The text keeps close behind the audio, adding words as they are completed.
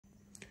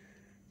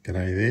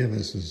G'day there,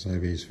 this is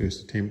OB's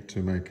first attempt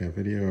to make a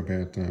video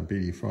about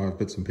BD5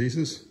 bits and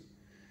pieces.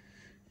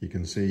 You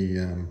can see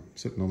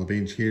sitting on the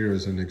bench here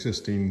is an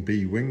existing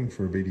B wing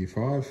for a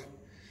BD5,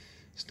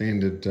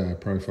 standard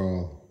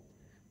profile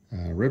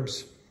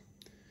ribs.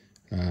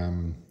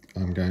 I'm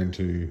going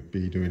to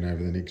be doing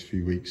over the next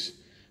few weeks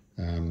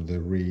the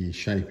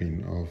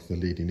reshaping of the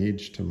leading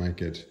edge to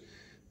make it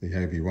the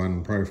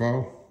OB1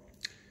 profile,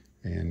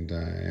 and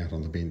out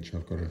on the bench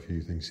I've got a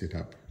few things set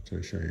up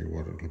to show you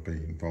what it'll be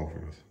involved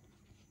with.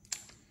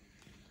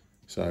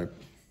 So,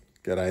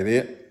 g'day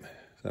there.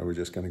 So we're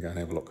just going to go and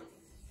have a look.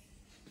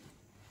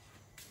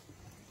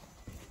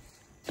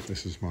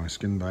 This is my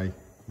skin bay,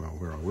 well,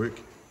 where I work.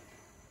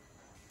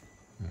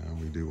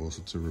 We do all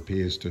sorts of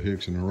repairs to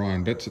Hercs and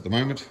Orion bits at the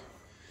moment.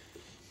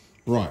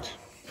 Right,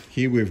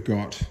 here we've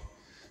got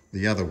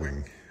the other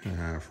wing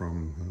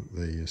from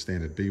the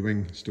standard B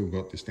wing, still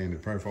got the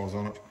standard profiles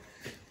on it.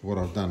 What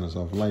I've done is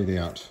I've laid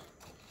out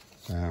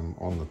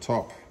on the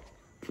top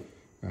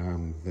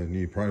the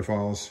new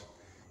profiles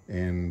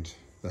and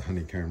the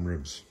honeycomb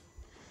ribs.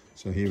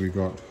 So here we've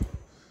got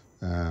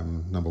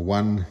number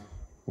 1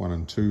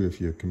 and 2,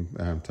 if you can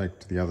take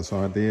to the other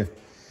side there.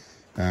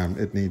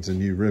 It needs a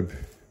new rib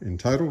in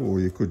total, or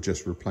you could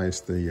just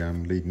replace the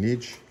leading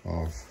edge.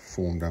 I've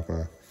formed up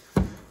a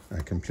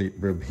complete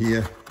rib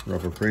here,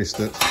 rubber pressed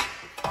it.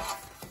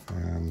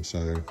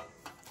 So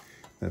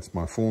that's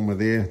my former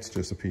there. It's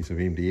just a piece of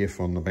MDF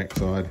on the back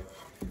side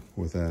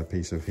with a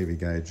piece of heavy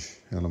gauge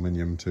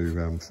aluminium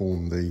to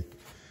form the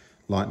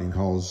lightning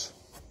holes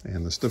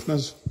and the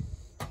stiffeners.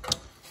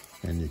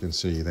 And you can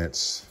see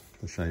that's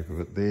the shape of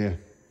it there,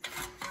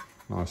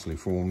 nicely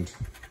formed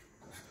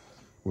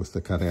with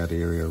the cutout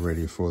area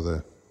ready for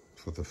the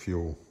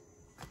fuel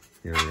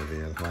area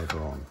there later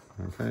on.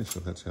 Okay, so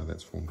that's how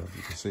that's formed up.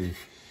 You can see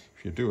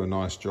if you do a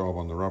nice job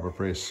on the rubber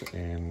press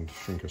and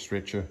shrink a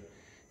stretcher,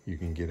 you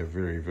can get a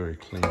very, very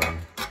clean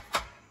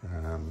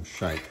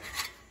shape,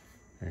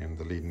 and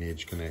the leading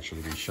edge can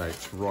actually be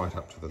shaped right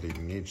up to the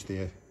leading edge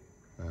there,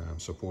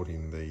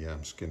 supporting the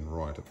skin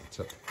right at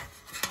the tip.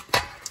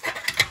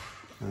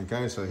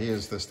 Okay, so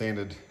here's the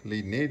standard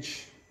leading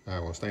edge,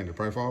 or standard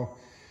profile.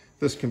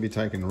 This can be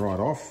taken right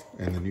off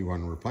and the new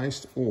one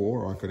replaced,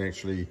 or I could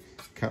actually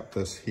cut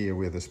this here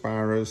where the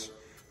spar is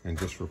and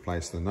just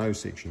replace the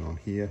nose section on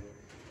here,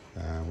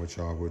 which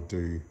I would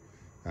do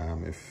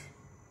if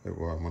I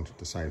wanted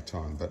to save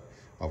time. But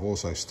I've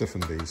also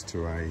stiffened these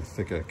to a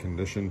thicker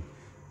condition,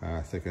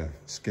 thicker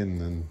skin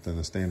than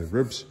the standard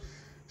ribs,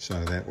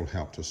 so that will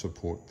help to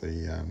support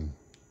the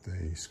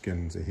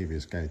skins, the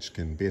heaviest gauge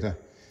skin better.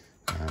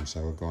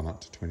 So we've gone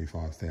up to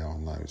 25 thou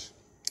on those.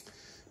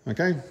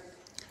 Okay,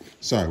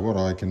 so what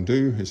I can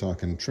do is I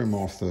can trim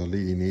off the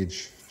leading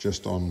edge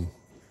just on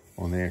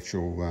the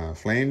actual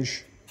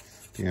flange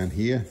down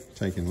here,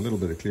 taking a little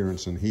bit of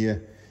clearance in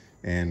here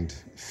and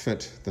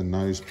fit the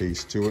nose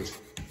piece to it.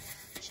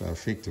 So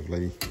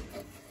effectively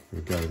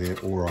we'll go there,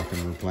 or I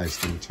can replace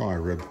the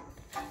entire rib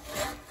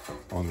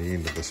on the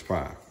end of the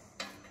spar.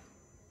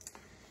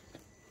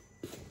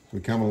 We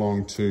come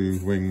along to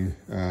wing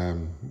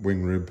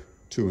rib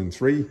 2 and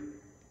 3,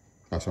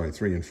 sorry,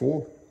 3 and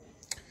 4.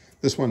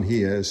 This one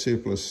here is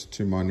surplus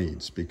to my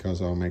needs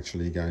because I'm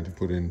actually going to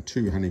put in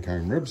 2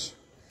 honeycomb ribs.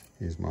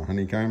 Here's my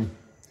honeycomb,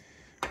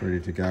 ready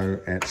to go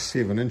at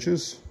 7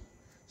 inches.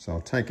 So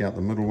I'll take out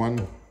the middle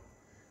one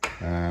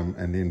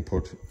and then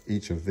put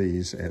each of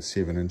these at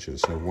 7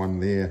 inches. So 1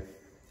 there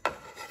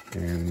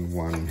and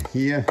 1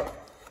 here.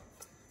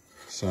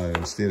 So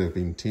instead of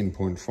being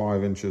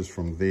 10.5 inches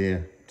from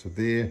there to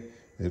there,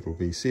 it will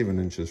be 7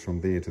 inches from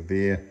there to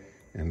there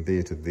and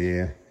there to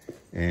there,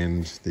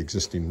 and the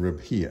existing rib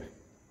here.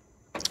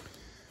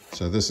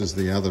 So this is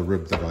the other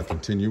rib that I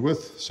continue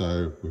with.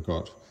 So we've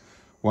got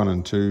 1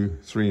 and 2,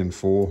 3 and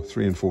 4.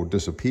 3 and 4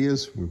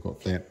 disappears. We've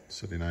got that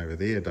sitting over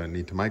there. Don't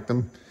need to make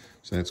them.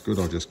 So that's good.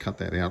 I'll just cut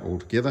that out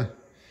altogether.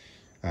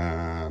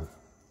 5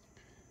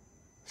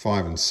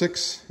 and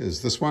 6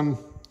 is this one.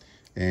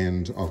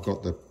 And I've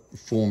got the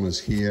formers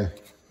here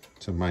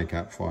to make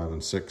up 5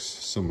 and 6,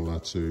 similar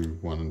to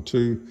 1 and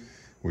 2,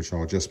 which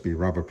I'll just be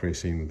rubber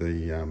pressing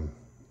the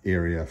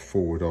area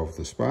forward of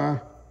the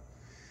spar.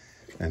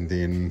 And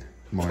then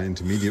my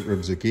intermediate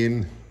ribs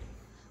again.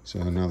 So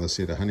another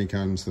set of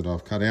honeycombs that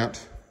I've cut out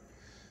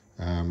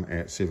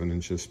at 7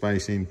 inches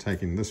spacing,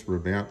 taking this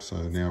rib out. So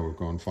now we've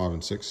gone 5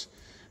 and 6,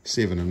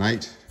 7 and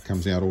 8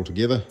 comes out all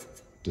together,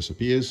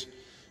 disappears,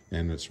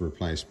 and it's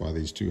replaced by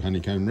these 2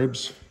 honeycomb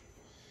ribs.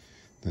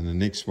 Then the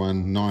next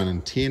one, 9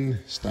 and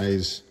 10,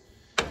 stays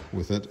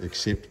with it,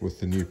 except with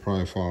the new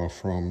profile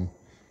from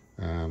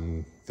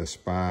the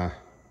spar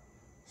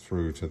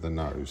through to the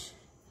nose.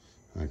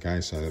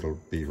 Okay, so it'll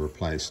be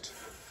replaced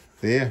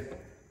there.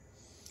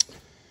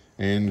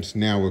 And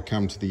now we'll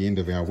come to the end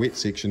of our wet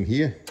section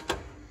here.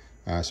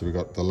 So we've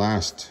got the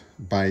last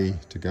bay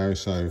to go.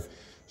 So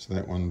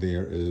that one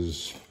there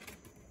is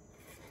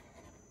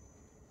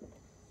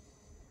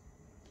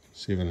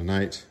 7 and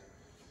 8.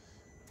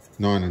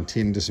 9 and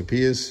 10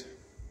 disappears.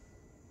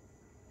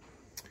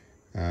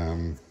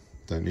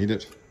 Don't need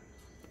it.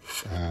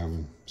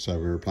 So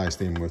we replace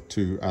them with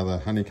 2 other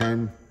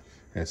honeycomb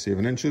at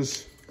 7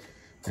 inches,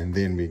 and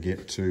then we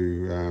get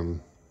to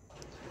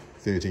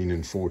 13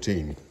 and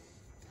 14.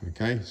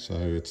 Okay, so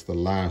it's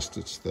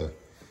the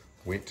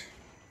wet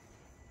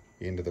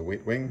end of the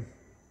wet wing.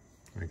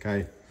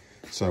 Okay,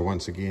 so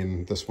once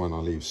again, this one I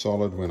leave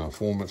solid when I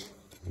form it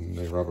in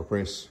the rubber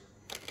press.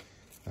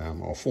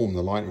 I'll form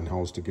the lightning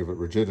holes to give it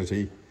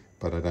rigidity,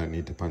 but I don't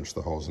need to punch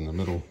the holes in the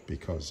middle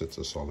because it's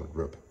a solid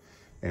rib.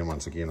 And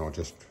once again, I'll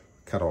just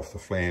cut off the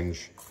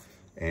flange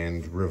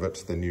and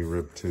rivet the new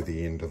rib to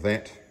the end of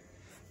that,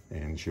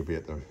 and she'll be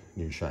at the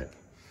new shape.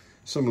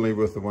 Similarly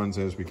with the ones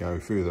as we go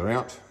further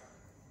out,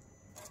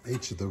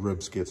 each of the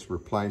ribs gets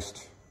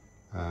replaced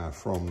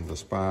from the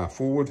spar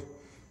forward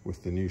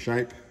with the new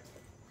shape.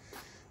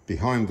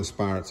 Behind the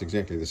spar it's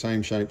exactly the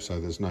same shape, so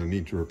there's no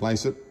need to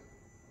replace it,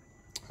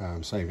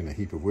 saving a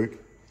heap of work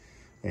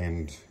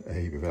and a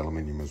heap of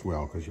aluminium as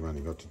well, because you've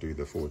only got to do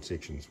the forward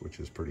sections, which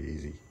is pretty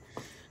easy.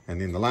 And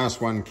then the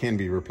last one can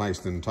be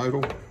replaced in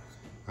total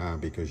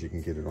because you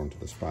can get it onto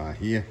the spar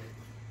here.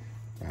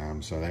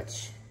 So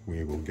that's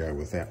where we'll go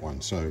with that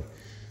one. So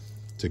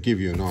to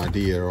give you an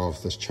idea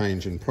of this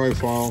change in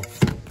profile,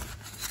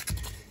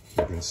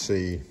 you can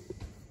see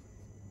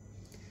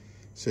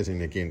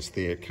sitting against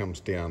there, it comes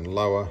down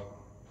lower.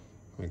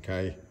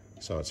 Okay,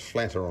 so it's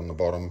flatter on the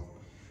bottom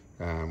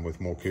with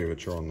more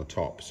curvature on the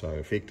top. So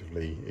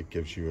effectively it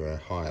gives you a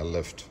higher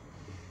lift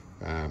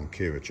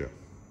curvature.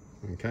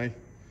 Okay,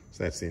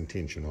 so that's the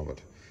intention of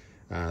it.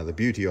 The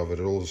beauty of it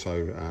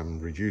also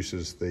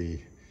reduces the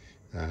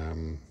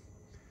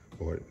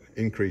or it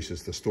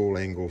increases the stall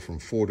angle from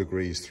 4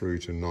 degrees through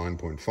to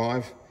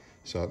 9.5,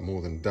 so it more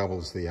than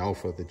doubles the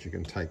alpha that you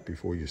can take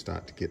before you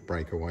start to get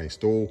breakaway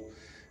stall,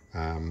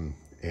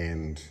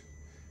 and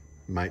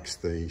makes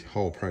the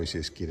whole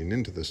process getting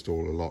into the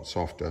stall a lot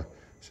softer,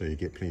 so you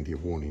get plenty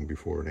of warning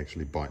before it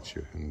actually bites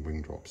you and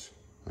wing drops.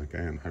 Okay,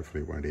 and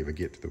hopefully it won't ever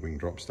get to the wing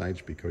drop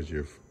stage because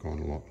you've gone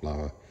a lot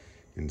lower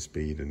in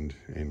speed and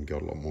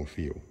got a lot more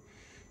feel.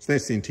 So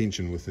that's the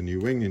intention with the new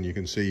wing, and you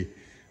can see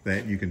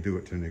that you can do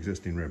it to an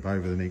existing rib.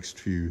 Over the next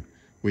few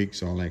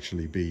weeks I'll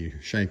actually be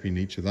shaping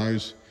each of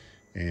those,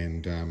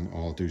 and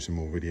I'll do some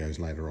more videos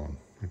later on.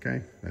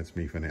 Okay, that's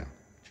me for now.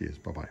 Cheers,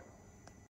 bye-bye.